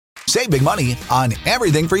Save big money on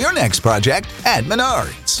everything for your next project at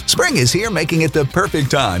Menards. Spring is here, making it the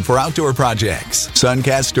perfect time for outdoor projects.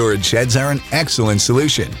 Suncast storage sheds are an excellent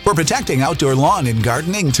solution for protecting outdoor lawn and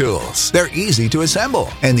gardening tools. They're easy to assemble,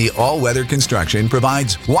 and the all-weather construction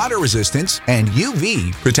provides water resistance and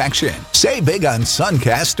UV protection. Save big on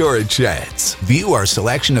Suncast storage sheds. View our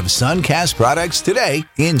selection of Suncast products today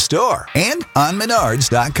in store and on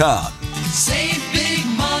Menards.com. Save big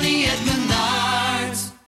money at Menards.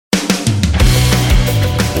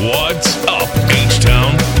 What's up,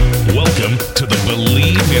 H-Town? Welcome to the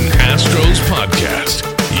Believe in Astros podcast,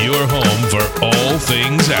 your home for all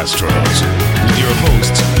things Astros. With your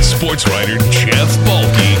hosts, sports writer Jeff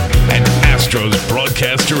Balke and Astros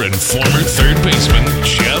broadcaster and former third baseman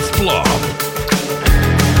Jeff Blom.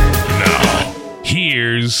 Now,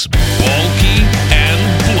 here's Balke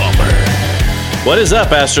and Blummer. What is up,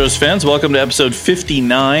 Astros fans? Welcome to episode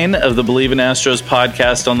 59 of the Believe in Astros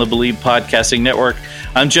podcast on the Believe Podcasting Network.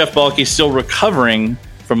 I'm Jeff Balke, still recovering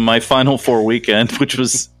from my Final Four weekend, which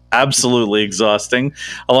was absolutely exhausting,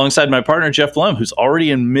 alongside my partner, Jeff Blum, who's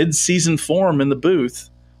already in mid-season form in the booth,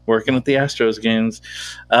 working at the Astros games.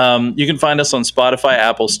 You can find us on Spotify,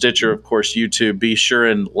 Apple, Stitcher, of course, YouTube. Be sure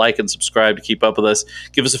and like and subscribe to keep up with us.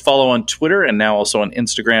 Give us a follow on Twitter and now also on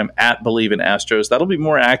Instagram at Believe in Astros. That'll be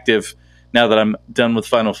more active now that I'm done with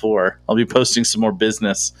Final Four. I'll be posting some more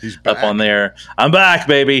business up on there. I'm back,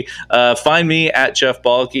 baby. Find me at Jeff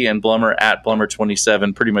Balke and Blummer at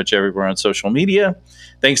Blummer27 pretty much everywhere on social media.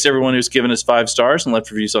 Thanks to everyone who's given us 5 stars and left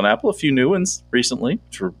reviews on Apple. A few new ones recently,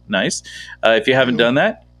 which were nice. If you haven't done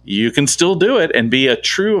that, you can still do it and be a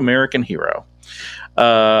true American hero.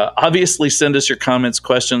 Obviously, send us your comments,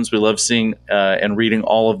 questions. We love seeing and reading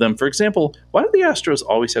all of them. For example, why do the Astros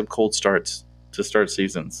always have cold starts to start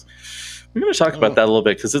seasons? We're going to talk about that a little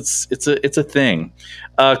bit because it's a thing.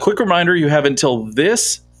 Quick reminder, you have until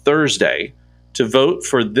this Thursday to vote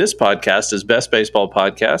for this podcast as Best Baseball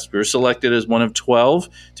Podcast. We were selected as one of 12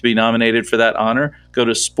 to be nominated for that honor. Go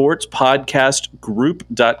to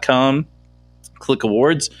sportspodcastgroup.com, click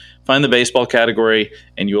awards, find the baseball category,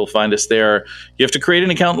 and you will find us there. You have to create an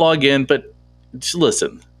account, log in, but just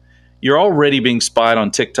listen, you're already being spied on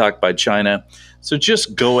TikTok by China. So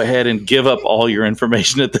just go ahead and give up all your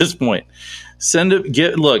information at this point.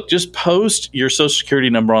 Just post your social security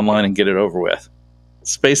number online and get it over with.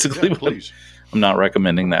 It's basically please. I'm not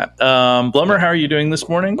recommending that. Blummer, how are you doing this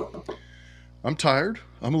morning? I'm tired.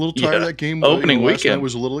 I'm a little tired of that game. Opening last weekend night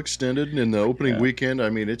was a little extended, and in the opening weekend, I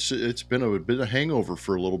mean, it's been a bit of hangover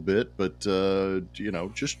for a little bit, but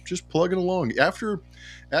just plugging along. After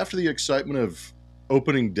the excitement of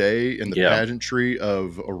opening day and the pageantry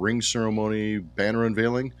of a ring ceremony, banner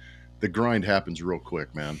unveiling, the grind happens real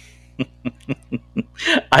quick, man.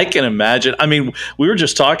 I can imagine. I mean, we were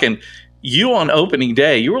just talking. You on opening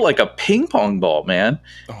day, you were like a ping pong ball, man.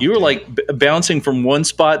 You were like bouncing from one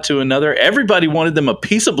spot to another. Everybody wanted them a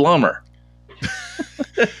piece of Blummer.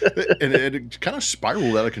 And it kind of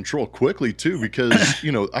spiraled out of control quickly too, because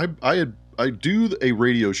I do a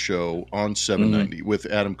radio show on 790 with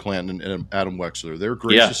Adam Clanton and Adam Wexler. They're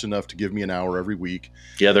gracious enough to give me an hour every week.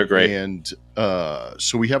 Yeah, they're great. And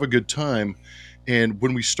so we have a good time. And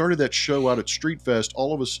when we started that show out at Street Fest,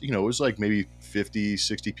 all of us, it was like maybe 50,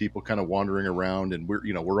 60 people kind of wandering around, and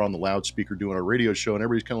we're on the loudspeaker doing our radio show, and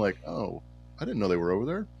everybody's kind of like, oh, I didn't know they were over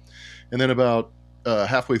there. And then about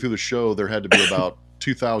halfway through the show, there had to be about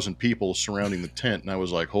 2,000 people surrounding the tent, and I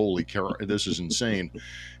was like, holy cow, this is insane.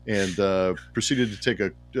 And proceeded to take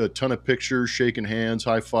a ton of pictures, shaking hands,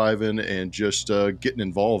 high-fiving, and just getting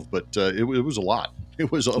involved. But it was a lot.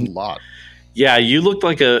 It was a lot. Yeah, you looked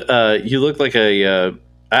like I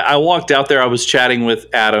walked out there. I was chatting with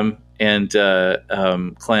Adam and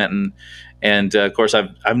Clanton, and of course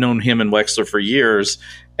I've known him and Wexler for years,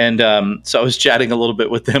 and so I was chatting a little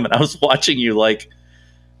bit with them, and I was watching you like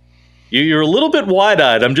you're a little bit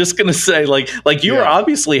wide-eyed. I'm just gonna say like you were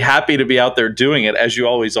obviously happy to be out there doing it, as you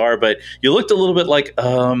always are, but you looked a little bit like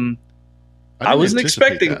I wasn't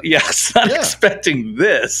expecting that. Expecting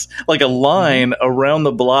this, like a line around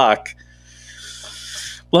the block.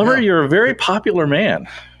 Blummer, you're a very popular man.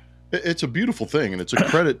 It's a beautiful thing, and it's a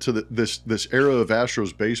credit to this era of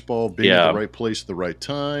Astros baseball being at the right place at the right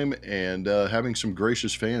time, and having some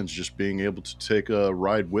gracious fans just being able to take a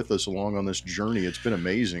ride with us along on this journey. It's been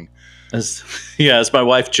amazing. As my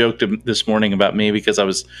wife joked this morning about me because I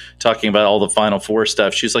was talking about all the Final Four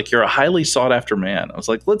stuff. She's like, "You're a highly sought after man." I was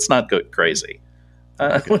like, "Let's not go crazy.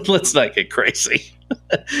 Let's not get crazy."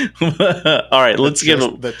 All right, let's give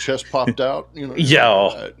that chest popped out.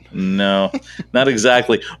 No, not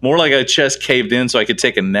exactly. More like a chest caved in so I could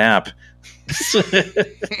take a nap.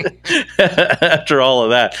 After all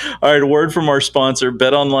of that. All right, a word from our sponsor.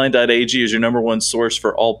 BetOnline.ag is your number one source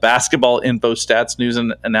for all basketball info, stats, news,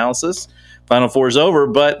 and analysis. Final Four is over,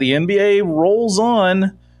 but the NBA rolls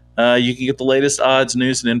on. You can get the latest odds,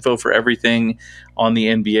 news, and info for everything on the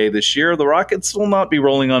NBA this year. The Rockets will not be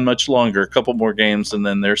rolling on much longer. A couple more games, and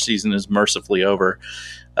then their season is mercifully over.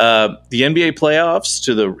 The NBA playoffs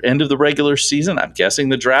to the end of the regular season. I'm guessing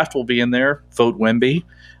the draft will be in there. Vote Wemby.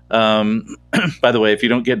 By the way, if you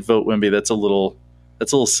don't get Vote Wemby, that's a little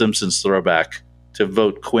Simpsons throwback to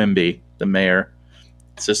Vote Quimby, the mayor.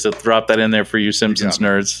 It's just to drop that in there for you Simpsons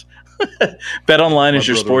nerds. Bet Online is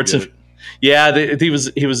your sports. Yeah, he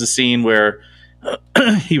was a scene where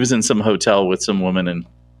he was in some hotel with some woman, and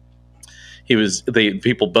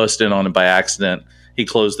people busted in on him by accident. He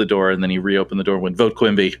closed the door, and then he reopened the door and went, "Vote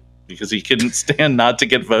Quimby," because he couldn't stand not to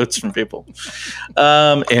get votes from people.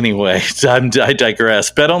 Anyway, I digress.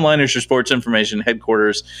 Bet Online is your sports information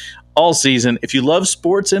headquarters all season. If you love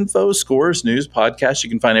sports info, scores, news, podcasts, you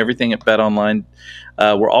can find everything at Bet Online.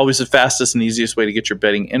 We're always the fastest and easiest way to get your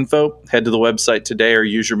betting info. Head to the website today or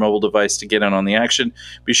use your mobile device to get in on the action.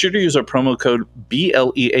 Be sure to use our promo code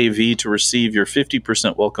BLEAV to receive your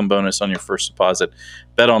 50% welcome bonus on your first deposit.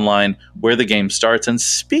 Bet Online, where the game starts. And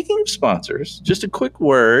speaking of sponsors, just a quick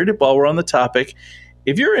word while we're on the topic.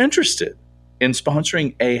 If you're interested in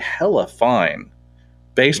sponsoring a hella fine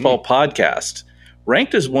baseball podcast,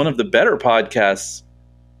 ranked as one of the better podcasts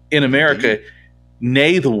in America,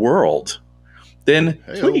 nay the world, then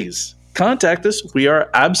please contact us. We are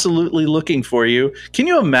absolutely looking for you. Can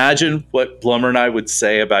you imagine what Blummer and I would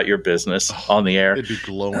say about your business on the air? It'd be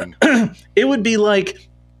glowing. It would be like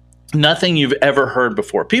nothing you've ever heard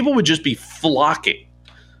before. People would just be flocking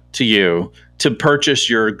to you to purchase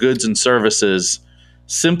your goods and services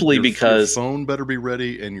simply because your phone better be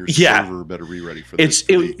ready and your server better be ready for this.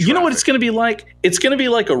 You know what it's going to be like? It's going to be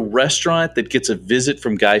like a restaurant that gets a visit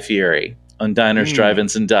from Guy Fieri on Diners,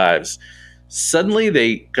 Drive-Ins, and Dives. Suddenly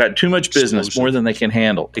they got too much business, more than they can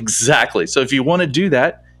handle. Exactly. So if you want to do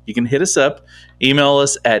that, you can hit us up. Email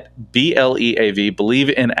us at BLEAV,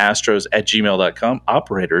 believeinaastros@gmail.com.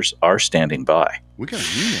 Operators are standing by. We got an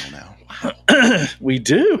email now. Wow. We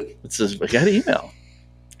do. It says we got an email.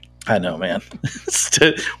 I know, man.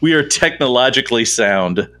 We are technologically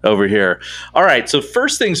sound over here. All right. So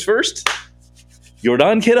first things first,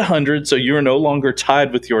 Yordan hit 100, so you are no longer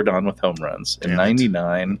tied with Yordan with home runs in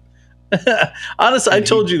 99. Honestly, I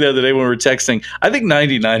told you the other day when we were texting, I think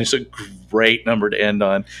 99 is a great number to end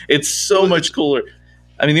on. It's so much cooler.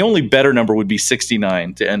 I mean, the only better number would be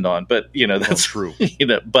 69 to end on, but that's true.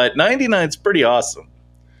 But 99 is pretty awesome.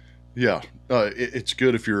 Yeah, it's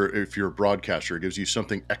good if you're a broadcaster. It gives you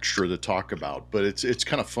something extra to talk about. But it's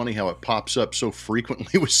kind of funny how it pops up so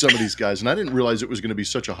frequently with some of these guys, and I didn't realize it was going to be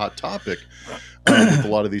such a hot topic with a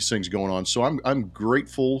lot of these things going on. So I'm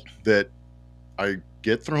grateful that I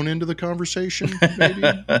get thrown into the conversation, maybe.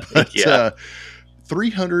 But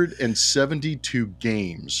 372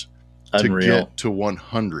 games to get to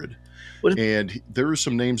 100. And there were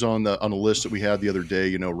some names on the list that we had the other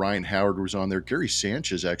day. Ryan Howard was on there. Gary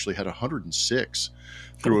Sanchez actually had 106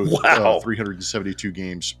 through 372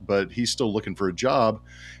 games, but he's still looking for a job.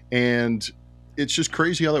 And it's just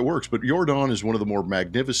crazy how that works. But Yordan is one of the more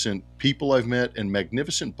magnificent people I've met and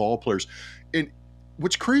magnificent ball players. And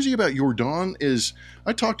what's crazy about Yordan is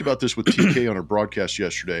I talked about this with TK on our broadcast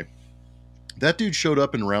yesterday. That dude showed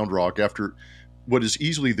up in Round Rock after what is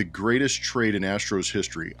easily the greatest trade in Astros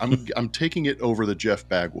history. I'm taking it over the Jeff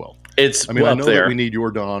Bagwell. I know that we need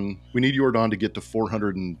Yordan. We need Yordan to get to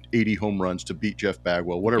 480 home runs to beat Jeff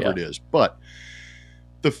Bagwell, whatever it is. But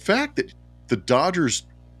the fact that the Dodgers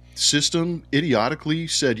system idiotically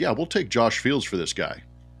said, "Yeah, we'll take Josh Fields for this guy,"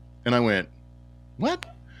 and I went, "What?"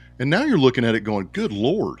 And now you're looking at it going, "Good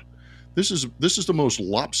Lord, this is the most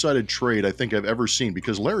lopsided trade I think I've ever seen."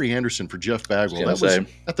 Because Larry Anderson for Jeff Bagwell, at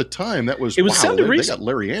the time they got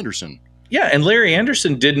Larry Anderson. Yeah, and Larry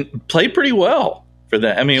Anderson didn't play pretty well for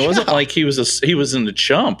that. I mean, it wasn't like he was in the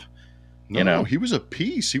chump. No, he was a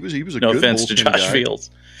piece. He was a no good offense to Josh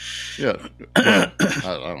Fields. Yeah, well,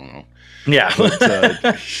 I don't know. Yeah,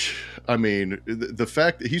 but, I mean, the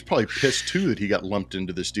fact that he's probably pissed too that he got lumped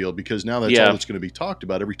into this deal, because now that's all that's going to be talked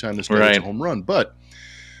about every time this guy hits a home run. But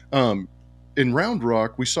in Round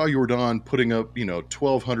Rock, we saw Yordan putting up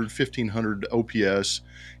 1,200, 1,500 OPS.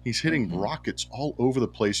 He's hitting rockets all over the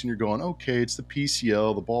place, and you're going, okay, it's the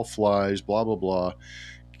PCL, the ball flies, blah blah blah.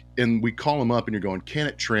 And we call him up, and you're going, can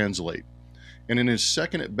it translate? And in his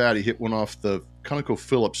second at bat, he hit one off the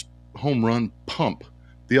ConocoPhillips home run pump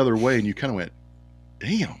the other way, and you kind of went,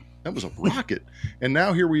 damn. That was a rocket. And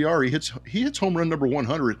now here we are. He hits home run number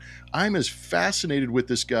 100. I'm as fascinated with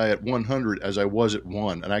this guy at 100 as I was at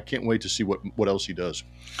 1, and I can't wait to see what else he does.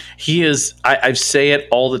 He is, I say it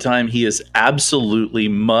all the time, he is absolutely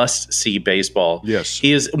must-see baseball. Yes.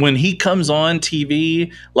 He is, when he comes on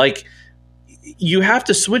TV, like, you have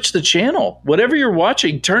to switch the channel. Whatever you're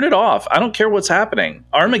watching, turn it off. I don't care what's happening.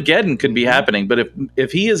 Armageddon could be happening, but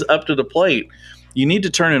if he is up to the plate, you need to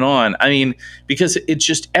turn it on. I mean, because it's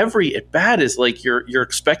just every at bat is like you're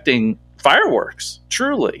expecting fireworks,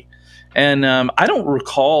 truly. And I don't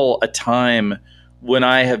recall a time when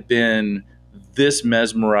I have been this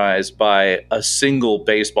mesmerized by a single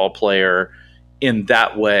baseball player in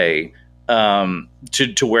that way,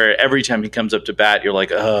 to where every time he comes up to bat, you're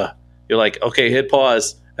like, okay, hit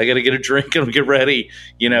pause. I got to get a drink and get ready.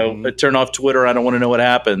 Turn off Twitter. I don't want to know what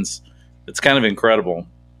happens. It's kind of incredible.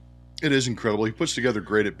 It is incredible. He puts together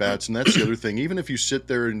great at bats, and that's the other thing. Even if you sit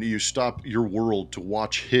there and you stop your world to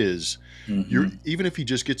watch his, even if he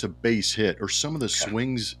just gets a base hit, or some of the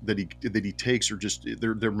swings that he takes are just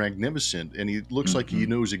they're magnificent, and he looks like he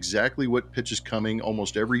knows exactly what pitch is coming,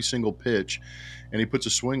 almost every single pitch, and he puts a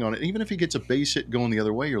swing on it. Even if he gets a base hit going the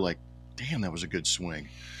other way, you're like, damn, that was a good swing.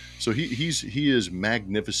 So he is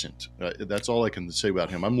magnificent. That's all I can say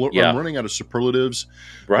about him. I'm running out of superlatives.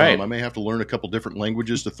 Right. I may have to learn a couple different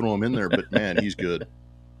languages to throw him in there, but man, he's good.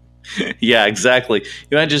 Yeah, exactly.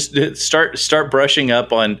 I just start brushing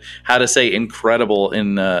up on how to say incredible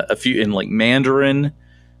in like Mandarin.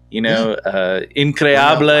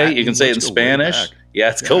 Increíble. You can say it in Spanish. Yeah,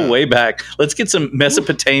 let's go way back. Let's get some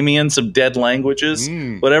Mesopotamian, some dead languages,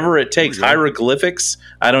 whatever it takes. Hieroglyphics.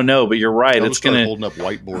 I don't know, but you're right. It's going to holding up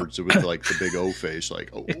whiteboards with like the big O face,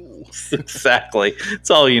 like Exactly. That's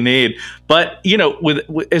all you need. But with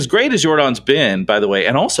as great as Jordan's been, by the way,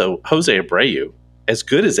 and also Jose Abreu, as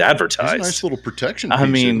good as advertised. He's a nice little protection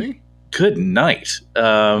piece, isn't he? Good night.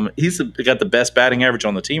 He's got the best batting average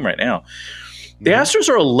on the team right now. The Astros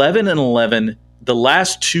are 11-11 the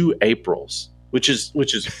last 2 Aprils. Which is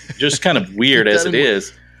just kind of weird as it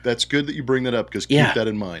is. That's good that you bring that up, because keep that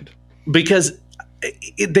in mind. Because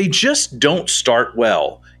they just don't start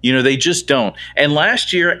well. They just don't. And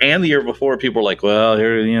last year and the year before, people were like, "Well,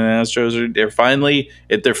 here, Astros they're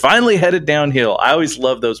finally headed downhill." I always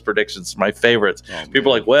love those predictions. My favorites.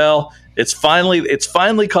 People are like, "Well, it's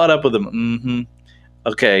finally caught up with them." Mm-hmm.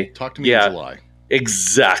 Okay, talk to me in July.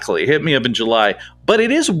 Exactly. Hit me up in July. But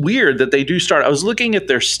it is weird that they do start. I was looking at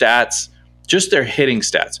their stats. Just their hitting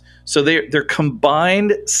stats. So their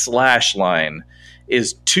combined slash line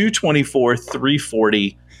is 224,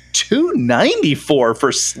 340, 294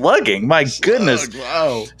 for slugging. My goodness.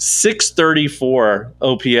 Wow. 634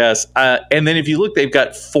 OPS. And then if you look, they've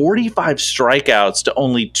got 45 strikeouts to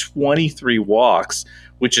only 23 walks,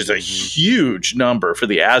 which is a huge number for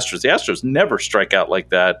the Astros. The Astros never strike out like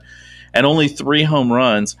that. And only 3 home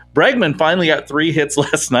runs. Bregman finally got 3 hits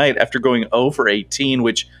last night after going 0 for 18,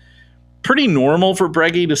 which pretty normal for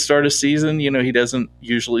Breggy to start a season. He doesn't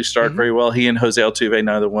usually start very well. He and Jose Altuve,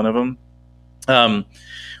 neither one of them.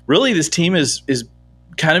 Really, this team is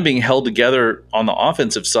kind of being held together on the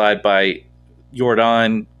offensive side by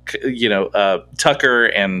Jordan, Tucker,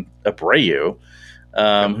 and Abreu,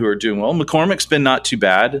 who are doing well. McCormick's been not too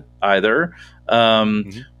bad either.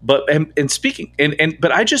 But speaking,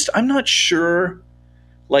 but I'm not sure,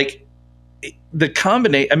 like, the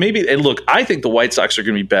combination, maybe, and look, I think the White Sox are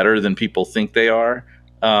going to be better than people think they are.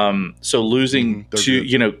 So losing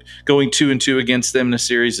going 2-2 against them in a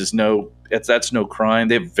series is that's no crime.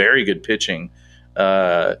 They have very good pitching,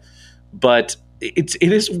 but it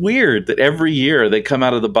is weird that every year they come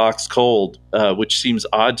out of the box cold, which seems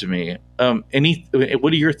odd to me.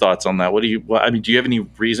 What are your thoughts on that? Do you have any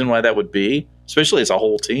reason why that would be, especially as a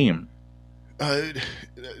whole team?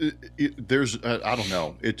 There's I don't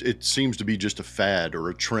know. It seems to be just a fad or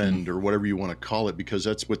a trend or whatever you want to call it, because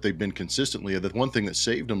that's what they've been consistently. The one thing that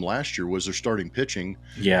saved them last year was their starting pitching.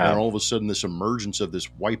 Yeah. And all of a sudden, this emergence of this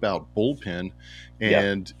wipeout bullpen,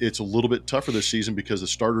 and it's a little bit tougher this season because the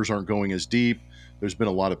starters aren't going as deep. There's been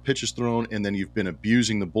a lot of pitches thrown, and then you've been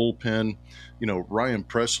abusing the bullpen. Ryan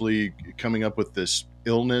Presley coming up with this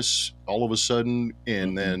illness all of a sudden,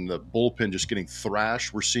 and then the bullpen just getting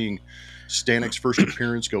thrashed. We're seeing Stanek's first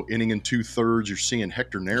appearance go inning and 2/3. You're seeing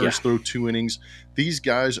Hector Neris throw 2 innings. These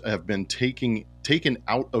guys have been taken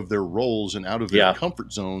out of their roles and out of their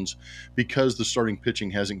comfort zones because the starting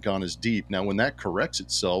pitching hasn't gone as deep. Now, when that corrects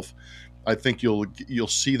itself, I think you'll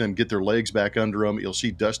see them get their legs back under them. You'll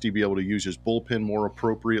see Dusty be able to use his bullpen more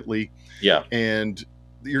appropriately. Yeah. And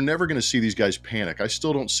you're never going to see these guys panic. I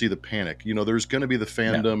still don't see the panic. There's going to be the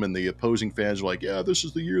fandom and the opposing fans are like, yeah, this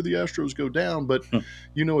is the year the Astros go down. But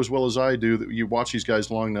as well as I do that you watch these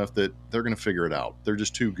guys long enough that they're going to figure it out. They're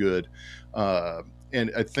just too good.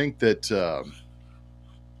 And I think that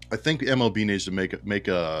MLB needs to make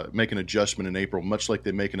an adjustment in April, much like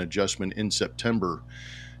they make an adjustment in September.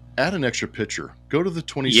 Add an extra pitcher. Go to the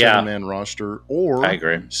 27-man roster, or I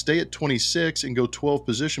agree. Stay at 26 and go 12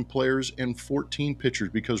 position players and 14 pitchers.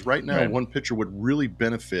 Because right now, one pitcher would really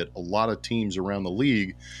benefit a lot of teams around the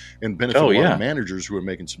league and benefit a lot of managers who are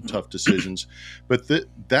making some tough decisions. But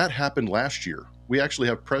that happened last year. We actually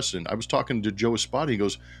have precedent. I was talking to Joe Espada. He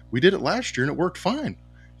goes, "We did it last year and it worked fine."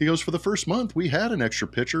 He goes, "For the first month, we had an extra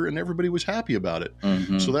pitcher and everybody was happy about it."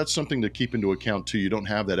 Mm-hmm. So that's something to keep into account too. You don't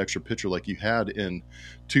have that extra pitcher like you had in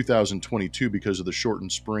 2022 because of the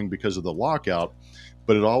shortened spring, because of the lockout.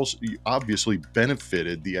 But it also obviously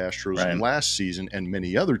benefited the Astros last season and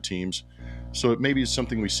many other teams. So it maybe is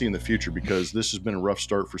something we see in the future, because this has been a rough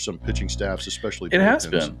start for some pitching staffs, especially. It has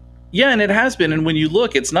been. Yeah, and it has been. And when you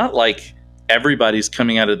look, it's not like everybody's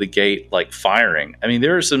coming out of the gate like firing. I mean,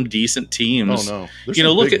 there are some decent teams. Oh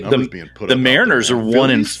no, look at the Mariners are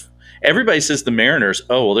 1 everybody says the Mariners.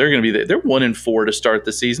 Oh well, they're going to be they're 1-4 to start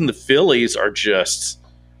the season. The Phillies are just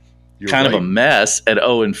of a mess at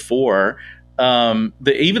 0-4.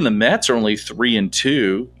 Even the Mets are only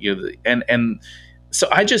 3-2. And so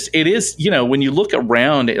it is when you look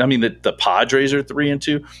around. I mean, the Padres are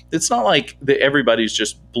 3-2. It's not like everybody's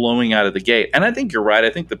just blowing out of the gate. And I think you're right. I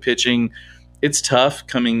think the pitching. It's tough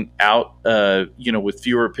coming out, with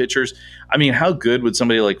fewer pitchers. I mean, how good would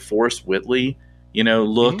somebody like Forrest Whitley,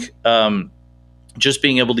 look? Mm-hmm. Just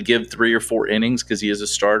being able to give 3 or 4 innings because he is a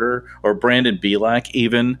starter, or Brandon Bielak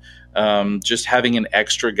even, just having an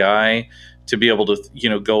extra guy to be able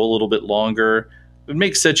to, go a little bit longer. It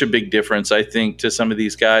makes such a big difference, I think, to some of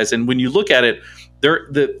these guys. And when you look at it,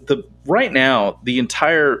 right now, the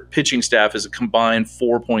entire pitching staff is a combined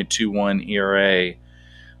 4.21 ERA.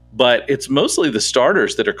 But it's mostly the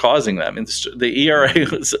starters that are causing them. And the ERA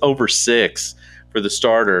is over 6 for the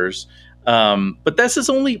starters. But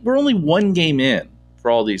we're only 1 game in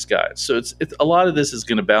for all these guys. So it's a lot of this is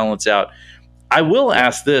going to balance out. I will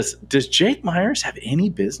ask this: does Jake Myers have any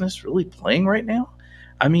business really playing right now?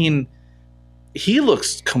 I mean, he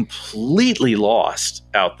looks completely lost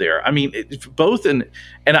out there. I mean,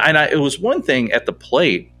 it was one thing at the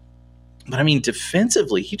plate. But I mean,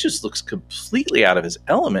 defensively, he just looks completely out of his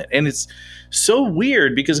element. And it's so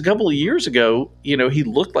weird because a couple of years ago, he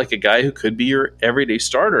looked like a guy who could be your everyday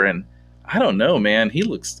starter. And I don't know, man, he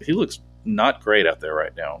looks not great out there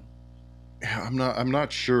right now. I'm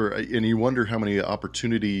not sure. And you wonder how many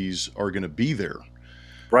opportunities are going to be there.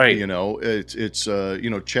 Right. It's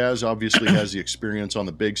Chaz obviously has the experience on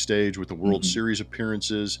the big stage with the World Series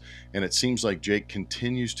appearances, and it seems like Jake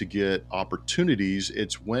continues to get opportunities.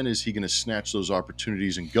 It's when is he going to snatch those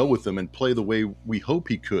opportunities and go with them and play the way we hope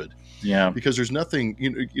he could? Yeah. Because there's nothing,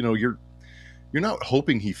 you're not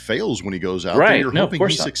hoping he fails when he goes out right. there. You're no, hoping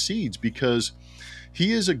he succeeds, because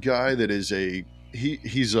he is a guy that is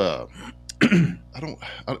he's a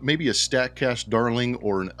maybe a StatCast darling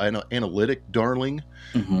or an analytic darling,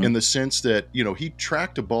 in the sense that he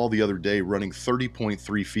tracked a ball the other day running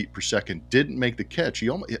 30.3 feet per second, didn't make the catch.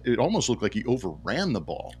 It almost looked like he overran the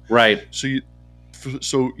ball. Right.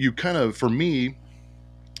 So you kind of, for me,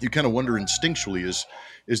 you kind of wonder instinctually,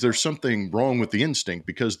 is there something wrong with the instinct,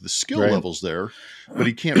 because the skill level's there, but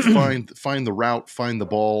he can't find the route, find the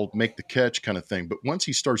ball, make the catch kind of thing. But once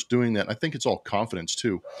he starts doing that, I think it's all confidence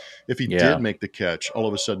too. If he did make the catch, all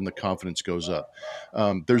of a sudden the confidence goes up.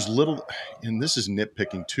 There's little, and this is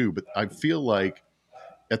nitpicking too, but I feel like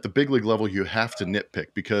at the big league level, you have to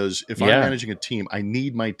nitpick, because if I'm managing a team, I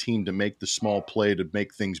need my team to make the small play to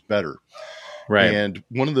make things better. Right. And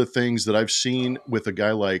one of the things that I've seen with a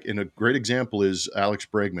guy and a great example is Alex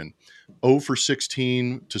Bregman, 0 for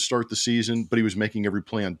 16 to start the season, but he was making every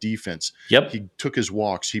play on defense. Yep. He took his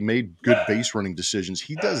walks. He made good base running decisions.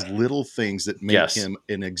 He does little things that make him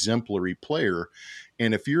an exemplary player.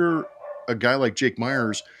 And if you're a guy like Jake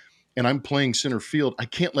Myers and I'm playing center field, I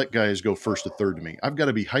can't let guys go first to third to me. I've got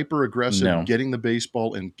to be hyper aggressive, getting the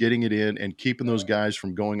baseball and getting it in and keeping those guys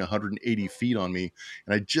from going 180 feet on me.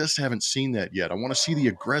 And I just haven't seen that yet. I want to see the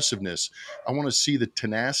aggressiveness. I want to see the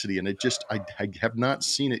tenacity. And I have not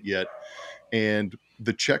seen it yet. And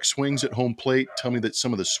the check swings at home plate tell me that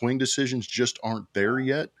some of the swing decisions just aren't there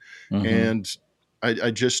yet. And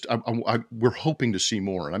we're hoping to see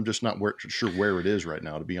more, and I'm just not sure where it is right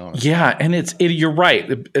now, to be honest. Yeah, and you're right.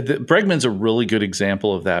 Bregman's a really good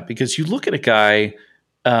example of that, because you look at a guy,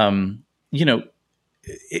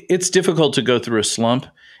 it's difficult to go through a slump.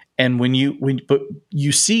 And but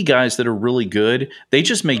you see guys that are really good, they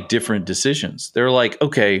just make different decisions. They're like,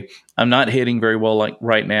 okay, I'm not hitting very well like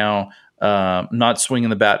right now, not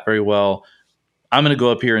swinging the bat very well. I'm going to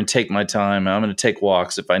go up here and take my time. I'm going to take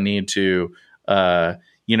walks if I need to. I'm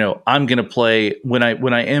going to play when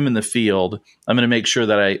I am in the field. I'm going to make sure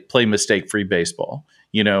that I play mistake-free baseball.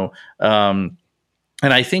 And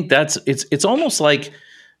I think it's almost like,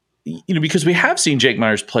 because we have seen Jake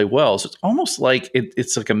Myers play well, so it's almost like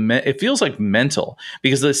it's like it feels like mental,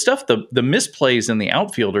 because the stuff, the misplays in the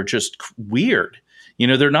outfield are just weird.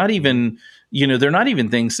 They're not even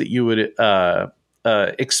things that you would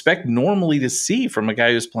expect normally to see from a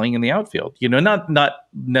guy who's playing in the outfield. Not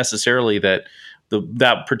necessarily that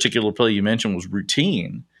that particular play you mentioned was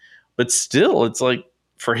routine, but still, it's like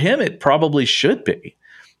for him it probably should be.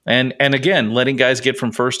 And again, letting guys get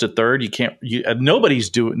from first to third, nobody is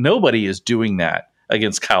doing that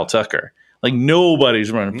against Kyle Tucker. Like,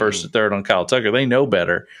 nobody's running first to third on Kyle Tucker. They know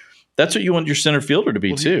better. That's what you want your center fielder to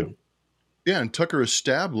be too. Yeah, and Tucker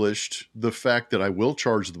established the fact that I will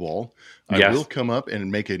charge the ball. I will come up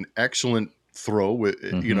and make an excellent throw.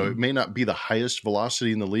 It may not be the highest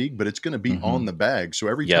velocity in the league, but it's going to be on the bag. So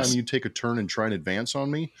every time you take a turn and try and advance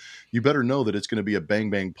on me, you better know that it's going to be a bang,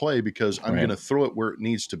 bang play, because I'm going to throw it where it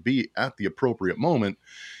needs to be at the appropriate moment.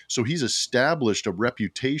 So he's established a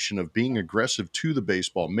reputation of being aggressive to the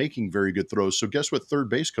baseball, making very good throws. So guess what third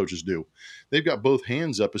base coaches do? They've got both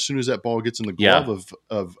hands up as soon as that ball gets in the glove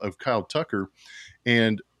of Kyle Tucker.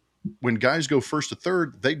 And when guys go first to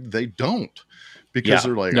third, they don't. Because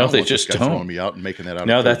they're like, no, they want just this guy don't throwing me out and making that out.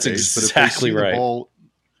 No, of third that's base. exactly right.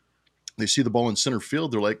 They see the ball in center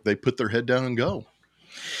field. They're like, they put their head down and go.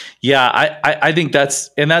 Yeah, I think that's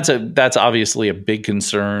obviously a big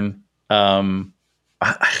concern. It's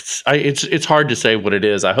hard to say what it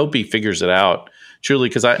is. I hope he figures it out truly,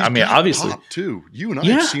 because I mean, obviously, too. You and I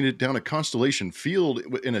have seen it down at Constellation Field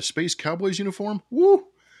in a Space Cowboys uniform. Woo!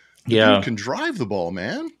 The dude can drive the ball,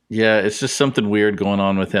 man. Yeah, it's just something weird going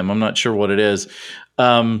on with him. I'm not sure what it is.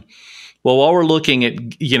 Well, while we're looking at,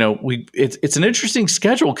 it's an interesting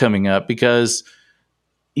schedule coming up, because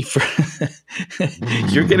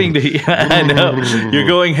you're getting to, I know,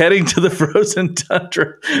 you're heading to the frozen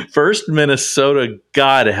tundra. First, Minnesota,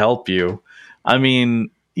 God help you. I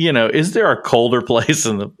mean, is there a colder place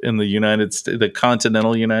in the United States, the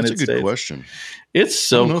continental United States? That's a good question. It's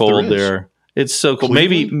so cold there. It's so cold.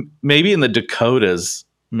 Cleveland? Maybe in the Dakotas.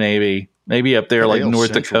 Maybe up there, like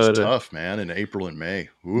North Dakota. Tough, man, in April and May.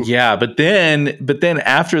 Ooh. Yeah, but then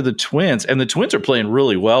after the Twins, and the Twins are playing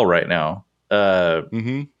really well right now. The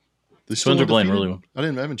Twins are playing really well. I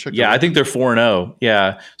haven't checked. Yeah, I think they're 4-0.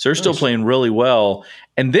 Yeah, so they're still playing really well.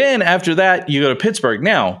 And then after that, you go to Pittsburgh.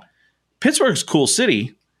 Now, Pittsburgh's a cool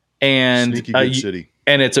city, and sneaky good city,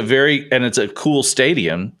 and it's a cool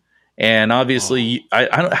stadium. And obviously,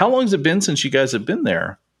 how long has it been since you guys have been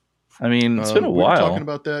there? I mean, it's been a while. We were talking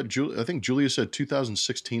about that. I think Julia said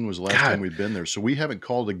 2016 was the last time we'd been there. So we haven't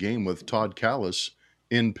called a game with Todd Callis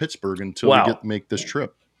in Pittsburgh until we make this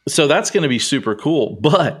trip. So that's going to be super cool.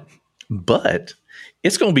 But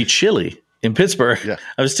it's going to be chilly in Pittsburgh. Yeah.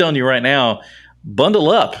 I was telling you right now, bundle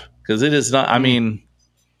up, because it is not. I mean,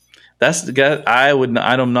 that's the guy. I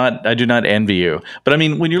do not envy you. But I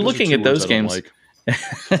mean, when you're looking at those games.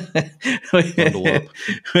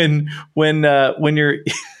 When you're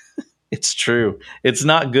it's true, it's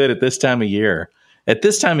not good at this time of year.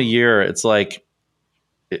 It's like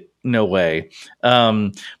no way.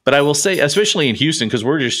 But I will say, especially in Houston, because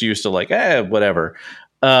we're just used to like whatever,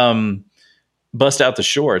 bust out the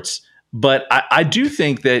shorts. But I do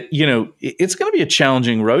think that it's going to be a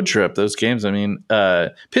challenging road trip, those games. I mean,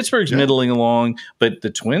 Pittsburgh's middling along, but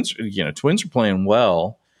the Twins are playing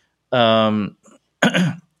well.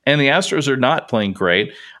 And the Astros are not playing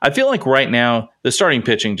great. I feel like right now the starting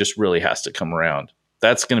pitching just really has to come around.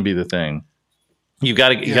 That's going to be the thing. You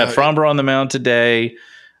got Fromber on the mound today.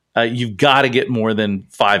 You've got to get more than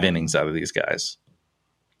 5 innings out of these guys.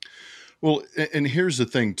 Well, and here's the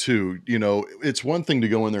thing too, it's one thing to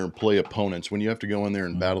go in there and play opponents. When you have to go in there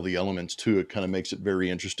and battle the elements too, it kind of makes it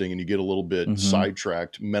very interesting, and you get a little bit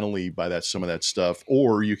sidetracked mentally by some of that stuff.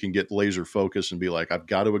 Or you can get laser focused and be like, I've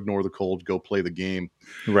got to ignore the cold, go play the game.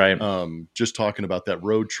 Right. Just talking about that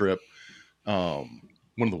road trip, one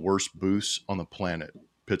of the worst booths on the planet,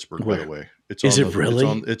 Pittsburgh, by the way. It's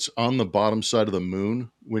on the bottom side of the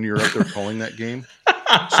moon when you're up there calling that game.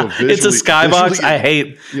 So it's a skybox. I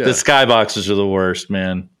hate the skyboxes are the worst,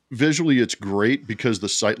 man. Visually, it's great because the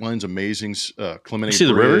sightline's amazing. Clemente See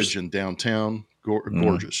the Bridge rivers and downtown,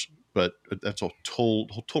 gorgeous. but that's a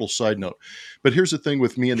total side note. But here's the thing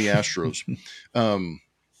with me and the Astros.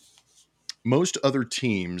 Most other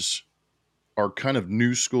teams are kind of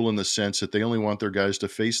new school in the sense that they only want their guys to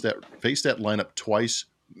face that lineup twice,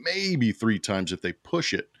 maybe 3 times if they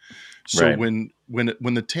push it. So Right. when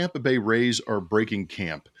the Tampa Bay Rays are breaking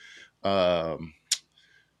camp,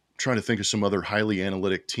 trying to think of some other highly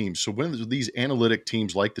analytic teams. So when these analytic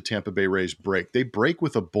teams like the Tampa Bay Rays break, they break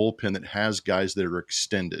with a bullpen that has guys that are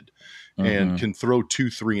extended and can throw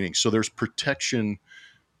 2-3 innings. So there's protection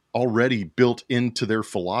already built into their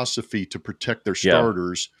philosophy to protect their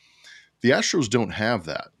starters. The Astros don't have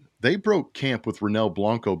that. They broke camp with Ronel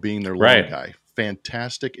Blanco being their long guy.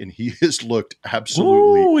 Fantastic, and he has looked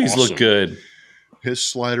absolutely awesome. He's looked good. His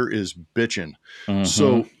slider is bitching.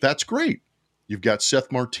 So that's great. You've got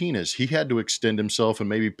Seth Martinez. He had to extend himself and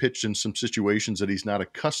maybe pitched in some situations that he's not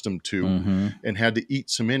accustomed to and had to eat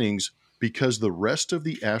some innings because the rest of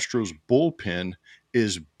the Astros bullpen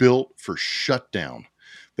is built for shutdown.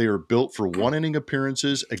 They are built for 1-inning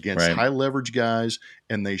appearances against high leverage guys,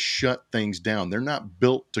 and they shut things down. They're not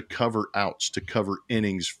built to cover outs, to cover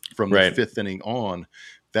innings from the 5th inning on.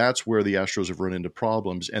 That's where the Astros have run into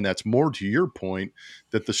problems. And that's more to your point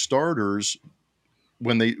that the starters,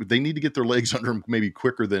 when they need to get their legs under them maybe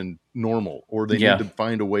quicker than normal, or they need to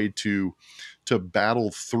find a way to battle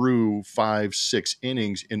through 5-6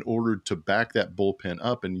 innings in order to back that bullpen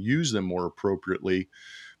up and use them more appropriately.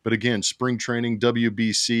 But again, spring training,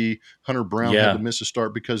 WBC, Hunter Brown had to miss a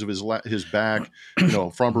start because of his back.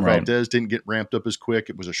 Framber Valdez didn't get ramped up as quick.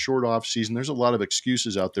 It was a short off season. There's a lot of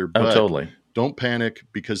excuses out there. But don't panic,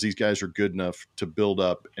 because these guys are good enough to build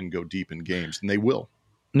up and go deep in games, and they will.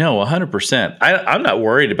 No, 100%. I'm not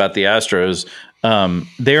worried about the Astros.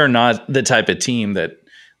 They are not the type of team that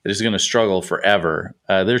is going to struggle forever.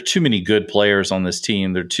 There are too many good players on this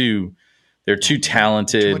team. They're too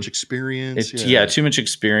talented. Too much experience. Too much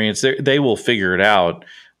experience. They will figure it out.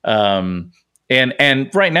 And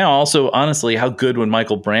right now, also, honestly, how good would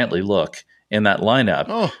Michael Brantley look in that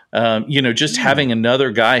lineup? Having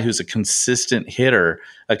another guy who's a consistent hitter,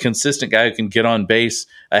 a consistent guy who can get on base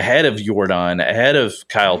ahead of Jordan, ahead of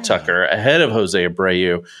Kyle Tucker, ahead of Jose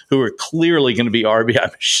Abreu, who are clearly going to be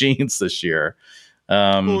RBI machines this year.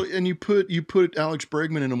 And you put Alex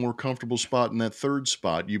Bregman in a more comfortable spot in that 3rd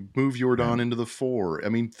spot. You move Jordan into the 4. I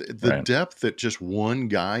mean, the depth that just one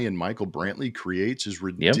guy in Michael Brantley creates is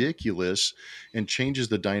ridiculous and changes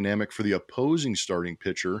the dynamic for the opposing starting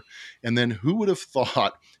pitcher. And then who would have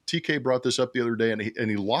thought? TK brought this up the other day, and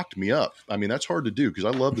he locked me up. I mean, that's hard to do because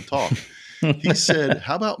I love to talk. He said,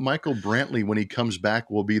 how about Michael Brantley when he comes back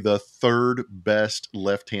will be the 3rd best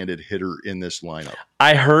left-handed hitter in this lineup?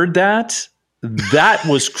 I heard that. That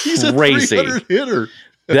was crazy. He's a 300 hitter.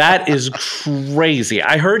 That is crazy.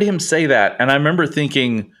 I heard him say that, and I remember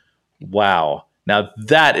thinking, wow, now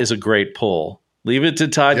that is a great pull. Leave it to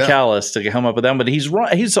Todd Callis to come up with that, but he's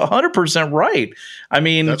right. He's 100% right. I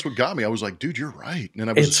mean, that's what got me. I was like, dude, you're right. And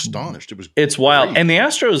I was astonished. It's wild. great. And the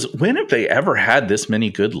Astros, when have they ever had this many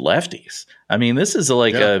good lefties? I mean, this is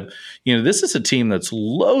this is a team that's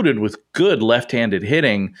loaded with good left-handed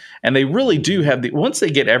hitting, and they really do have once they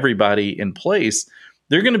get everybody in place,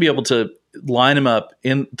 they're going to be able to line them up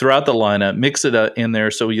throughout the lineup, mix it up in there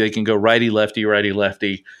so they can go righty-lefty,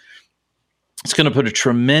 righty-lefty. It's going to put a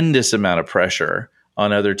tremendous amount of pressure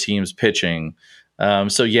on other teams pitching.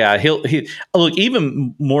 He look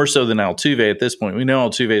even more so than Altuve at this point. We know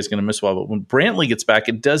Altuve is going to miss a while, but when Brantley gets back,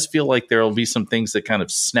 it does feel like there will be some things that kind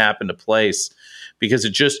of snap into place because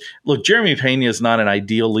Jeremy Pena is not an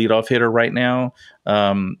ideal leadoff hitter right now.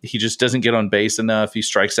 He just doesn't get on base enough. He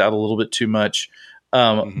strikes out a little bit too much.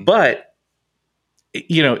 But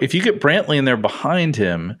if you get Brantley in there behind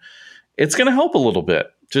him, it's going to help a little bit.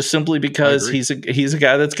 Just simply because he's a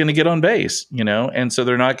guy that's going to get on base, and so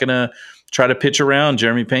they're not going to try to pitch around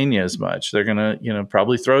Jeremy Pena as much. They're going to,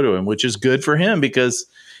 probably throw to him, which is good for him because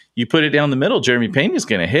you put it down the middle, Jeremy Pena is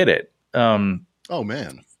going to hit it. Oh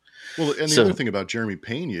man. Well, and the other thing about Jeremy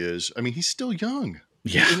Pena is, I mean, he's still young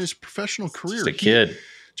in his professional career. Just a kid.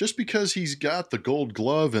 Just because he's got the Gold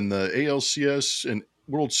Glove and the ALCS and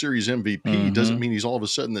World Series MVP doesn't mean he's all of a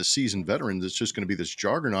sudden this seasoned veteran that's just going to be this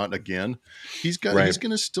juggernaut again. He's going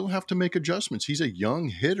to still have to make adjustments. He's a young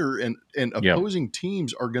hitter, and opposing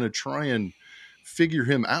teams are going to try and figure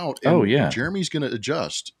him out. And Jeremy's going to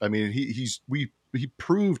adjust. I mean, he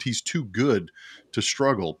proved he's too good to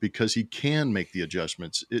struggle because he can make the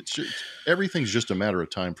adjustments. Everything's just a matter of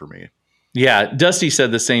time for me. Yeah, Dusty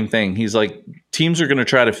said the same thing. He's like, teams are going to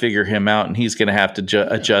try to figure him out, and he's going to have to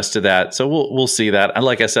adjust to that. So we'll see that. And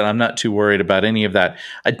like I said, I'm not too worried about any of that.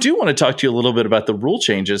 I do want to talk to you a little bit about the rule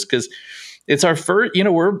changes because, it's our first,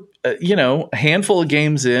 we're, a handful of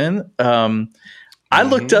games in. I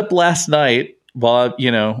looked up last night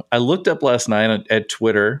I looked up last night at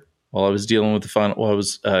Twitter while I was dealing with while I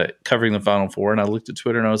was covering the Final Four, and I looked at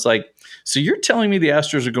Twitter and I was like, so you're telling me the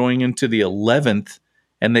Astros are going into the 11th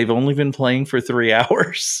and they've only been playing for 3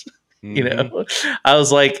 hours? I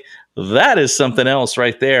was like, that is something else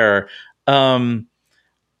right there.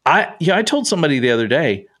 I told somebody the other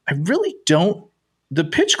day, I really don't, the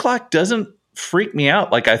pitch clock doesn't freak me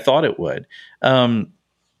out like I thought it would.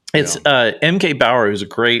 It's MK Bauer, who's a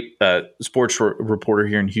great sports reporter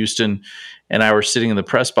here in Houston, and I were sitting in the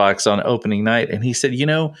press box on opening night, and he said,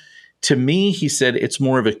 to me, he said, it's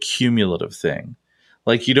more of a cumulative thing.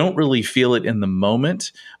 Like, you don't really feel it in the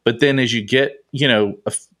moment, but then as you get,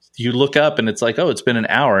 you look up and it's like, oh, it's been an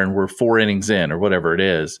hour and we're 4 innings in or whatever it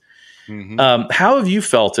is. How have you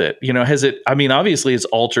felt it? Has it, obviously it's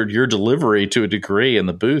altered your delivery to a degree in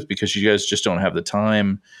the booth because you guys just don't have the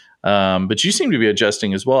time. But you seem to be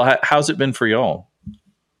adjusting as well. How's it been for y'all?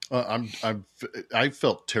 I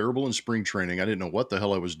felt terrible in spring training. I didn't know what the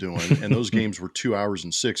hell I was doing. And those games were 2 hours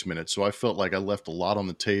and 6 minutes. So I felt like I left a lot on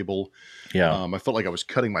the table. Yeah. I felt like I was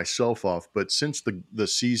cutting myself off, but since the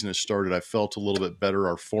season has started, I felt a little bit better.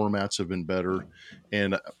 Our formats have been better.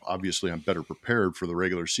 And obviously I'm better prepared for the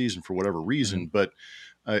regular season for whatever reason, but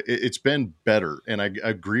it's been better. And I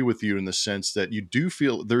agree with you in the sense that you do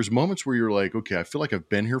feel there's moments where you're like, okay, I feel like I've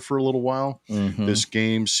been here for a little while. This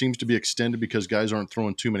game seems to be extended because guys aren't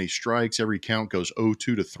throwing too many strikes. Every count goes 0-2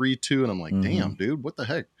 to 3-2. And I'm like, damn, dude, what the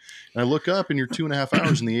heck? And I look up and you're 2.5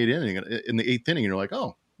 hours in the eighth inning, and you're like,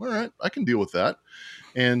 oh, all right, I can deal with that.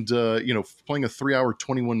 And, playing a 3 hour,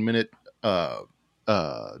 21 minute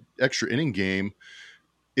extra inning game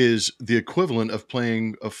is the equivalent of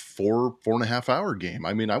playing a 4.5 hour game.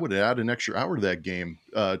 I would add an extra hour to that game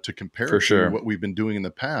to compare to what we've been doing in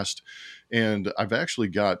the past. And I've actually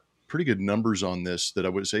got pretty good numbers on this that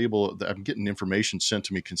I'm getting information sent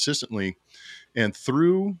to me consistently. And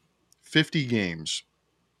through 50 games,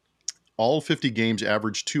 all 50 games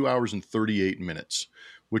average 2 hours and 38 minutes,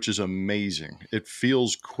 which is amazing. It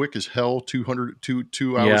feels quick as hell, 2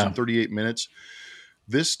 hours and 38 minutes.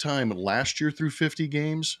 This time last year through 50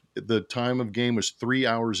 games, the time of game was 3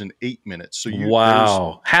 hours and 8 minutes.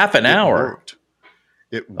 So half an hour.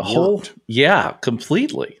 It worked.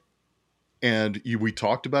 Completely. And we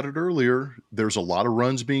talked about it earlier. There's a lot of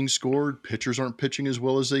runs being scored. Pitchers aren't pitching as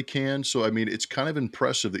well as they can. So, it's kind of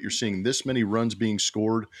impressive that you're seeing this many runs being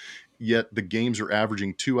scored, yet the games are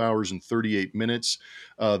averaging 2 hours and 38 minutes.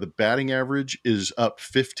 The batting average is up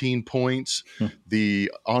 15 points.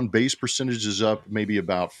 The on-base percentage is up maybe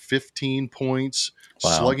about 15 points.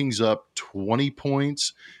 Wow. Slugging's up 20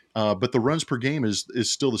 points. But the runs per game is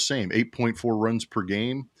still the same, 8.4 runs per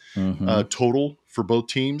game total for both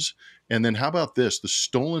teams. And then how about this? The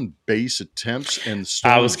stolen base attempts and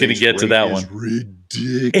stolen I was going to get to that one.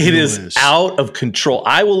 Ridiculous. It is out of control.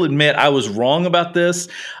 I will admit I was wrong about this.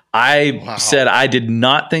 I said I did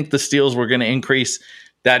not think the steals were going to increase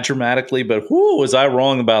that dramatically, but was I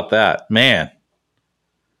wrong about that? Man.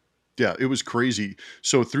 Yeah, it was crazy.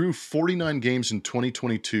 So through 49 games in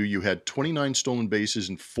 2022, you had 29 stolen bases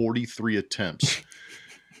and 43 attempts.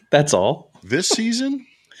 That's all. This season,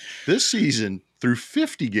 through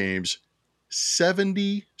 50 games,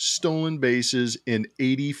 70 stolen bases in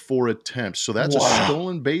 84 attempts. So that's a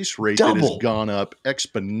stolen base rate that has gone up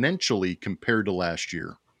exponentially compared to last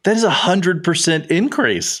year. That is 100%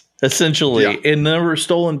 increase, essentially, in the number of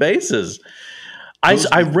stolen bases.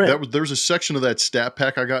 I read there's a section of that stat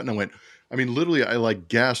pack I got, and I went, literally, I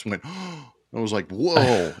gasped and went, oh, I was like,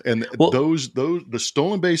 whoa. And the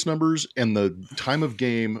stolen base numbers and the time of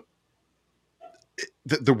game,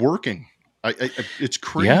 they're working. It's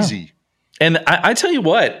crazy. Yeah. And I tell you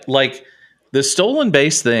what, the stolen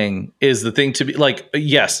base thing is the thing to be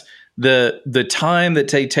yes, the time that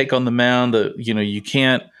they take on the mound, you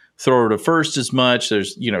can't throw to first as much.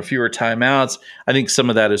 There's, fewer timeouts. I think some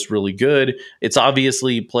of that is really good. It's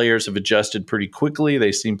obviously players have adjusted pretty quickly.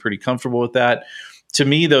 They seem pretty comfortable with that. To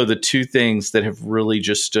me, though, the two things that have really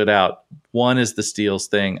just stood out, one is the steals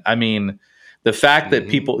thing. The fact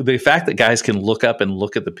that guys can look up and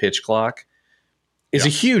look at the pitch clock is a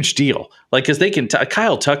huge deal. Because they can,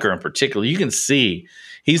 Kyle Tucker in particular, you can see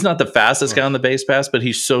he's not the fastest guy on the base pass, but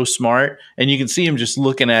he's so smart. And you can see him just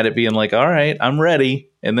looking at it being like, all right, I'm ready.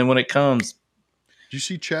 And then when it comes. Do you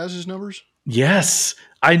see Chaz's numbers? Yes.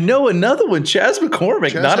 I know another one, Chaz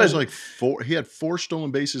McCormick. Chaz he had 4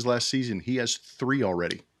 stolen bases last season. He has 3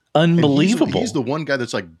 already. Unbelievable. He's the one guy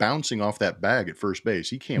that's bouncing off that bag at first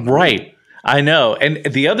base. He can't. Right. I know. And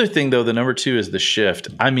the other thing, though, the number 2 is the shift.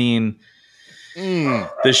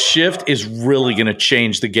 The shift is really going to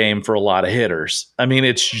change the game for a lot of hitters. I mean,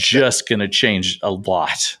 it's just going to change a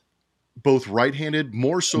lot. Both right-handed,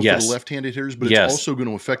 more so for the left-handed hitters, but it's also going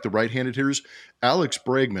to affect the right-handed hitters. Alex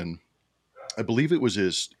Bregman, I believe it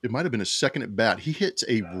might have been his second at bat. He hits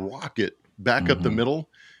a rocket back up the middle,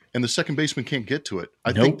 and the second baseman can't get to it.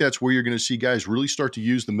 I think that's where you're going to see guys really start to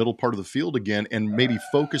use the middle part of the field again and maybe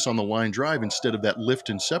focus on the line drive instead of that lift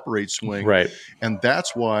and separate swing. Right. And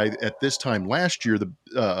that's why at this time last year,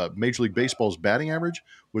 the Major League Baseball's batting average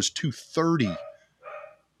was 230.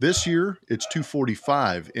 This year, it's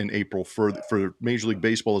 245 in April for Major League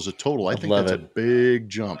Baseball as a total. I think that's a big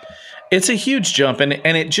jump. It's a huge jump, and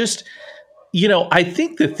it just – I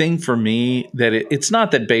think the thing for me that it's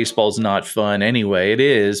not that baseball's not fun anyway. It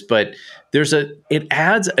is, but it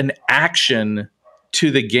adds an action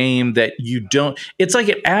to the game that you don't. It's like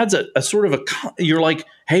it adds a sort of you're like,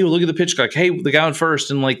 hey, look at the pitch clock. Hey, the guy on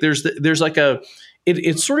first, and like there's like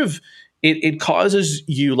it's sort of. It causes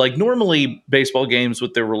you, like normally baseball games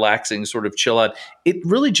with their relaxing sort of chill out, it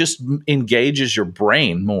really just engages your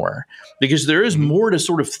brain more because there is more to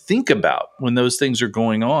sort of think about when those things are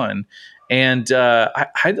going on. And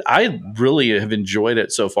I really have enjoyed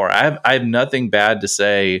it so far. I have nothing bad to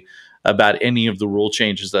say about any of the rule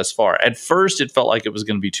changes thus far. At first, it felt like it was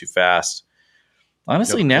going to be too fast.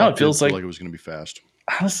 Honestly, now it feels like it was going to be fast.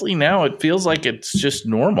 Honestly, now it feels like it's just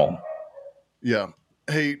normal. Yeah.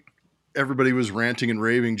 Hey, everybody was ranting and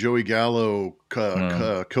raving. Joey Gallo,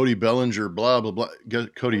 Cody Bellinger, blah, blah, blah.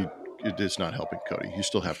 Cody, it's not helping Cody. You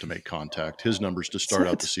still have to make contact. His numbers to start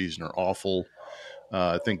out the season are awful.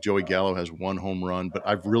 I think Joey Gallo has one home run, but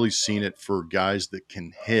I've really seen it for guys that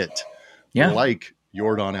can hit, like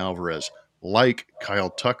Yordan Alvarez, like Kyle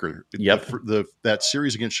Tucker. Yep. That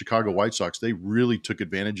series against Chicago White Sox, they really took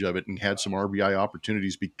advantage of it and had some RBI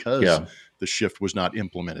opportunities because the shift was not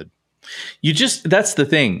implemented. That's the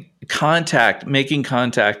thing. Making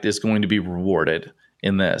contact is going to be rewarded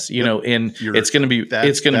in this, it's going to be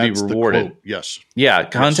rewarded. Yes. Yeah.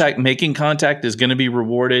 Making contact is going to be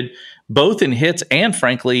rewarded both in hits and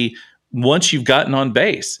frankly, once you've gotten on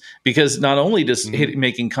base, because not only does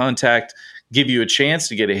making contact give you a chance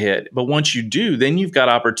to get a hit, but once you do, then you've got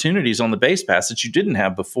opportunities on the base pass that you didn't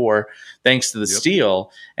have before, thanks to the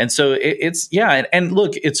steal. And so and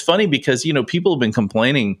look, it's funny because, people have been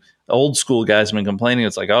complaining, old school guys have been complaining.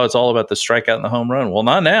 It's like, oh, it's all about the strikeout and the home run. Well,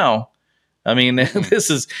 not now. I mean, this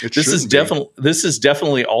has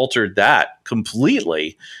definitely altered that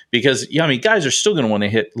completely because guys are still going to want to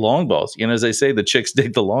hit long balls. As they say, the chicks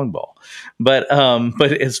dig the long ball. But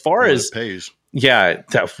as far as it pays, ain't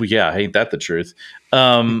that the truth?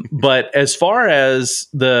 But as far as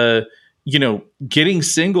the getting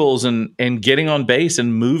singles and getting on base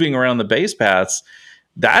and moving around the base paths,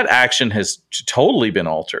 that action has totally been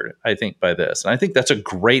altered, I think, by this, and I think that's a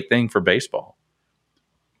great thing for baseball.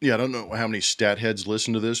 Yeah, I don't know how many stat heads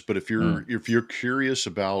listen to this, but if you're curious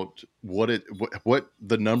about what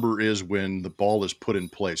the number is when the ball is put in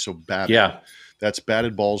play, so batted, that's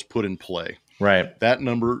batted balls put in play. Right. That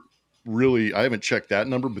number really, I haven't checked that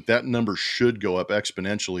number, but that number should go up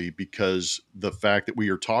exponentially because the fact that we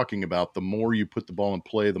are talking about the more you put the ball in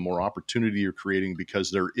play, the more opportunity you're creating because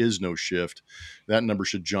there is no shift. That number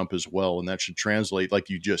should jump as well. And that should translate, like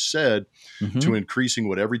you just said, to increasing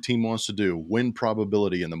what every team wants to do, win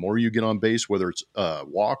probability. And the more you get on base, whether it's a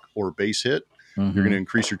walk or a base hit, you're going to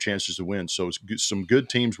increase your chances to win. So some good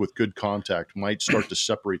teams with good contact might start to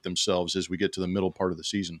separate themselves as we get to the middle part of the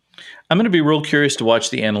season. I'm going to be real curious to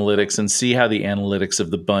watch the analytics and see how the analytics of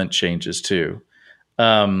the bunt changes too.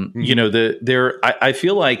 I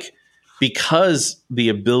feel like because the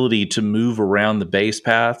ability to move around the base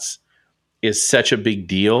paths is such a big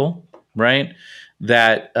deal, right?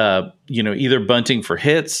 That, either bunting for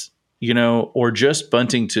hits, or just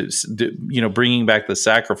bunting to, bringing back the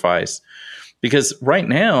sacrifice. Because right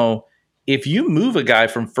now, if you move a guy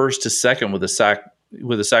from first to second with a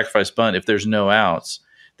sacrifice bunt, if there's no outs,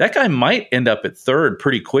 that guy might end up at third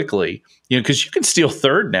pretty quickly. Because you can steal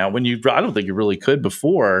third now I don't think you really could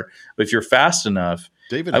before, but if you're fast enough.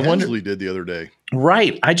 David Hensley did the other day.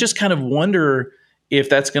 Right. I just kind of wonder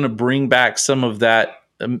if that's going to bring back some of that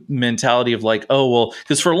mentality of like, oh, well,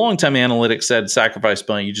 because for a long time, analytics said sacrifice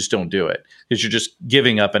bunt, you just don't do it because you're just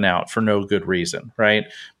giving up an out for no good reason, right?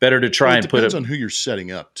 Better to try and put it. Depends on who you're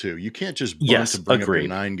setting up too. You can't just bunt to bring up a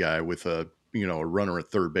 9 guy with a runner at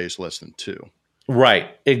third base less than 2.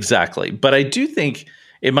 Right, exactly. But I do think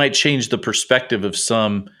it might change the perspective of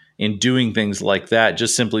some in doing things like that,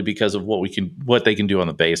 just simply because of what they can do on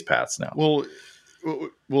the base paths now.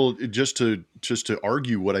 Well, just to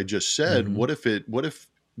argue what I just said, what if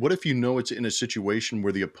you know it's in a situation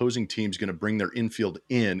where the opposing team's going to bring their infield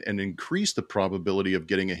in and increase the probability of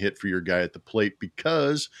getting a hit for your guy at the plate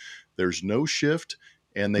because there's no shift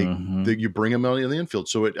and you bring them out in the infield.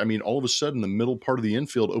 So all of a sudden the middle part of the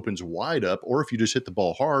infield opens wide up, or if you just hit the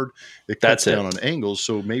ball hard, it cuts down on angles.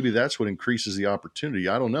 So maybe that's what increases the opportunity.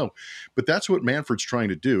 I don't know, but that's what Manfred's trying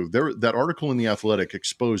to do. That article in The Athletic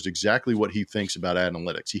exposed exactly what he thinks about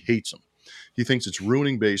analytics. He hates them. He thinks it's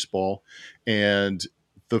ruining baseball, and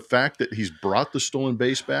the fact that he's brought the stolen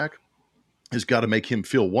base back has got to make him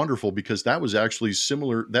feel wonderful, because that was actually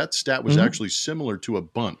similar. That stat was actually similar to a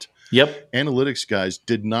bunt. Yep. Analytics guys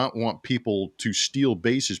did not want people to steal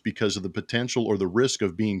bases because of the potential or the risk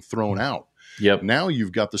of being thrown out. Yep. Now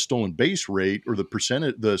you've got the stolen base rate, or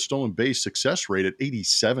the stolen base success rate at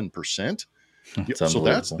 87%.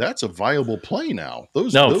 So that's a viable play now.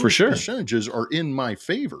 Those for sure. percentages are in my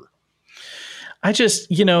favor. I just,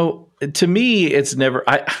 to me, it's never.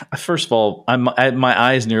 First of all, my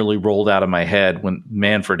eyes nearly rolled out of my head when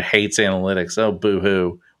Manfred hates analytics. Oh,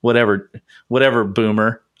 boo-hoo. Whatever,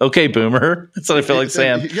 boomer. Okay, boomer. That's what I feel like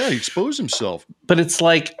saying. Yeah, he exposed himself. But it's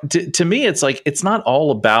like, to me, it's like, it's not all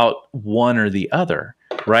about one or the other,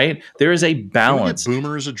 right? There is a balance. Can we get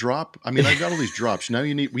boomer as a drop? I got all these drops. Now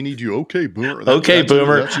we need you. Okay, boomer.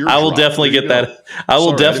 Boomer. I will definitely get that. I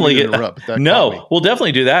will definitely get. No, we'll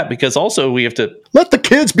definitely do that, because also we have to let the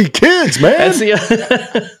kids be kids, man.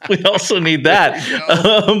 We also need that.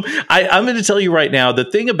 I'm going to tell you right now,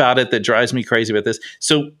 the thing about it that drives me crazy about this.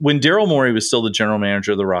 So when Daryl Morey was still the general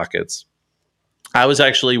manager of the Rockets, I was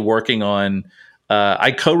actually working on.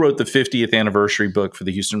 I co-wrote the 50th anniversary book for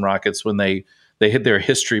the Houston Rockets when they hit their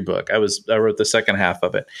history book. I wrote the second half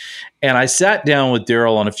of it. And I sat down with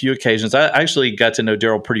Daryl on a few occasions. I actually got to know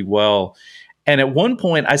Daryl pretty well. And at one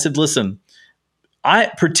point I said, listen,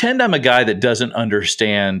 I pretend I'm a guy that doesn't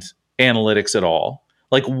understand analytics at all.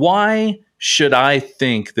 Like, why should I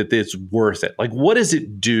think that it's worth it? Like, what does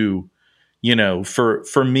it do,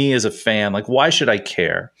 for me as a fan? Like, why should I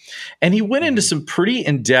care? And he went into some pretty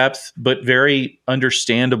in-depth but very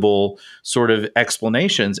understandable sort of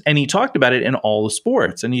explanations. And he talked about it in all the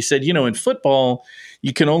sports. And he said, in football,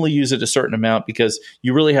 you can only use it a certain amount because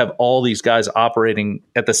you really have all these guys operating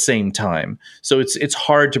at the same time. So it's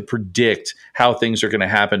hard to predict how things are going to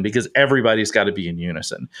happen because everybody's got to be in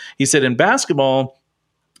unison. He said in basketball,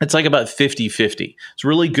 it's like about 50-50. It's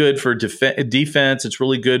really good for defense. It's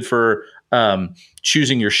really good for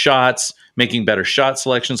choosing your shots, making better shot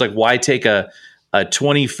selections. Like, why take a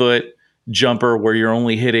 20-foot jumper where you're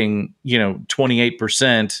only hitting,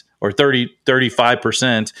 28% or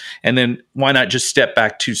 35%, and then why not just step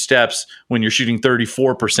back 2 steps when you're shooting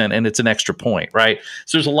 34% and it's an extra point, right?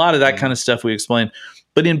 So there's a lot of that kind of stuff we explained.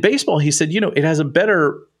 But in baseball, he said, it has a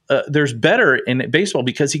better, there's better in baseball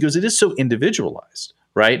because he goes, it is so individualized.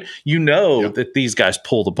 Right. That these guys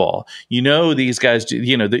pull the ball, these guys,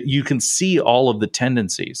 that you can see all of the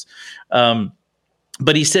tendencies. But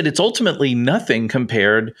he said it's ultimately nothing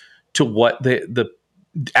compared to what the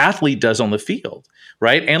athlete does on the field.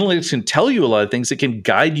 Right. Analytics can tell you a lot of things. It can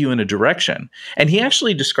guide you in a direction. And he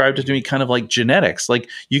actually described it to me kind of like genetics. Like,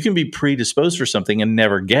 you can be predisposed for something and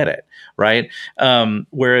never get it. Right.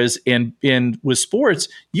 Whereas with sports,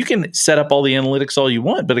 you can set up all the analytics all you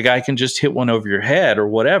want, but a guy can just hit one over your head or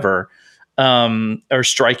whatever, or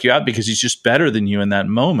strike you out because he's just better than you in that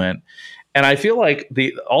moment. And I feel like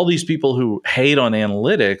all these people who hate on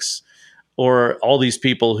analytics, or all these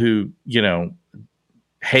people who,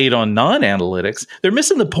 hate on non-analytics, they're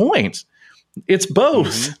missing the point. It's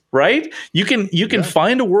both, right? You can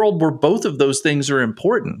find a world where both of those things are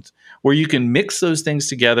important, where you can mix those things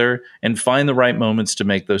together and find the right moments to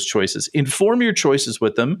make those choices. Inform your choices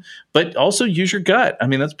with them, but also use your gut.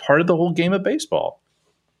 That's part of the whole game of baseball.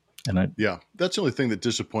 That's the only thing that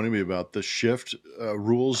disappointed me about the shift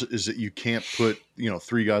rules is that you can't put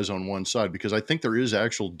 3 guys on one side, because I think there is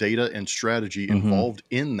actual data and strategy involved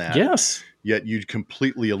in that. Yes. Yet you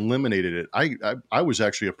completely eliminated it. I was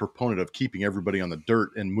actually a proponent of keeping everybody on the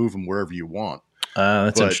dirt and move them wherever you want.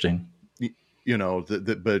 That's interesting.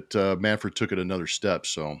 But Manfred took it another step.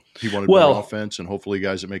 So he wanted more offense, and hopefully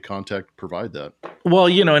guys that make contact provide that. Well,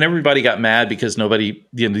 and everybody got mad because nobody,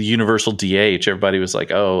 the universal DH, everybody was like,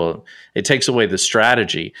 oh, it takes away the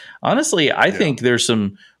strategy. Honestly, I think there's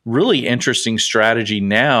some really interesting strategy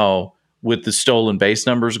now with the stolen base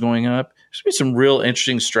numbers going up. There's going to be some real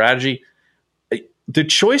interesting strategy. The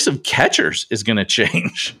choice of catchers is going to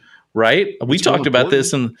change. Right. We talked about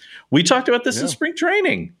this in spring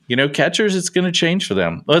training. Catchers, it's going to change for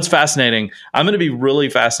them. Well, it's fascinating. I'm going to be really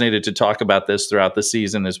fascinated to talk about this throughout the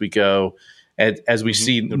season as we go, as we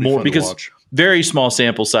see more, because very small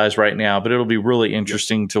sample size right now, but it'll be really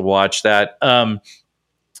interesting to watch that.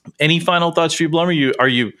 Any final thoughts for you, Blummer?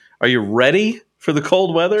 Are you ready for the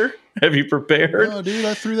cold weather? Have you prepared? No, dude,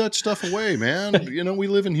 I threw that stuff away, man. We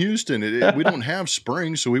live in Houston. We don't have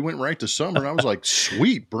spring, so we went right to summer. And I was like,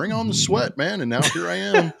 sweet, bring on the sweat, man. And now here I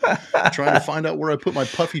am trying to find out where I put my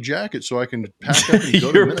puffy jacket so I can pack up and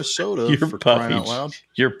go to Minnesota for crying out loud.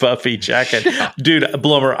 Your puffy jacket. Dude,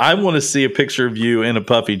 Blummer, I want to see a picture of you in a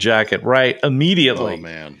puffy jacket right immediately. Oh,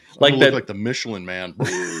 man. Like that, look like the Michelin Man,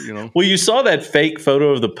 Well, you saw that fake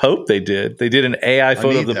photo of the Pope they did. They did an AI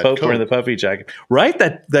photo of the Pope wearing the puffy jacket. Right?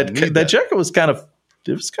 That jacket was kind of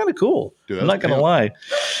cool. Dude, I'm not going to lie.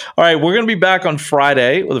 All right, we're going to be back on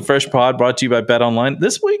Friday with a fresh pod brought to you by Bet Online.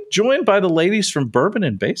 This week, joined by the ladies from Bourbon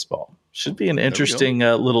and Baseball. Should be an interesting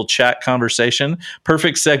little chat conversation.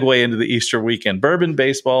 Perfect segue into the Easter weekend. Bourbon,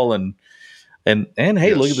 baseball, and hey,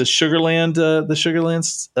 yes. Look at the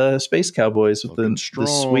Sugarland Space Cowboys with the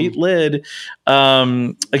sweet lid.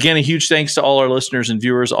 Again, a huge thanks to all our listeners and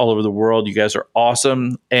viewers all over the world. You guys are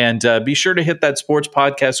awesome. And be sure to hit that sports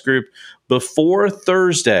podcast group before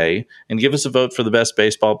Thursday and give us a vote for the best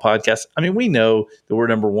baseball podcast. I mean, we know that we're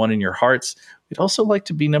number one in your hearts. We'd also like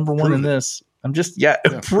to be number one in this. I'm just,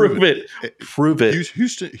 prove it. Prove it.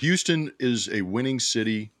 Houston is a winning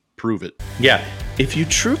city. Prove it. Yeah. If you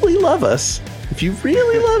truly love us, if you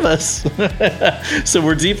really love us. So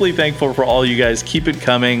we're deeply thankful for all you guys. Keep it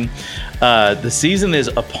coming. The season is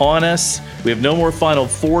upon us. We have no more Final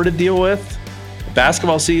Four to deal with. The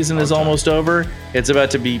basketball season is almost over. It's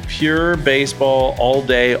about to be pure baseball all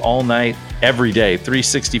day, all night, every day,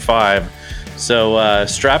 365. So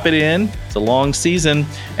strap it in. It's a long season.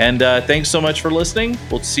 And thanks so much for listening.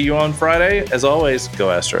 We'll see you on Friday. As always, go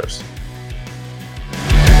Astros.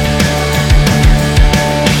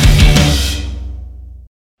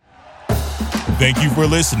 Thank you for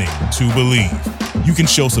listening to Believe. You can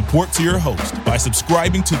show support to your host by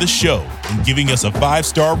subscribing to the show and giving us a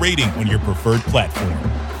 5-star rating on your preferred platform.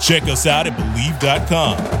 Check us out at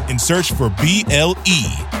Believe.com and search for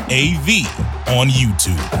BLEAV on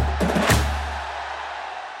YouTube.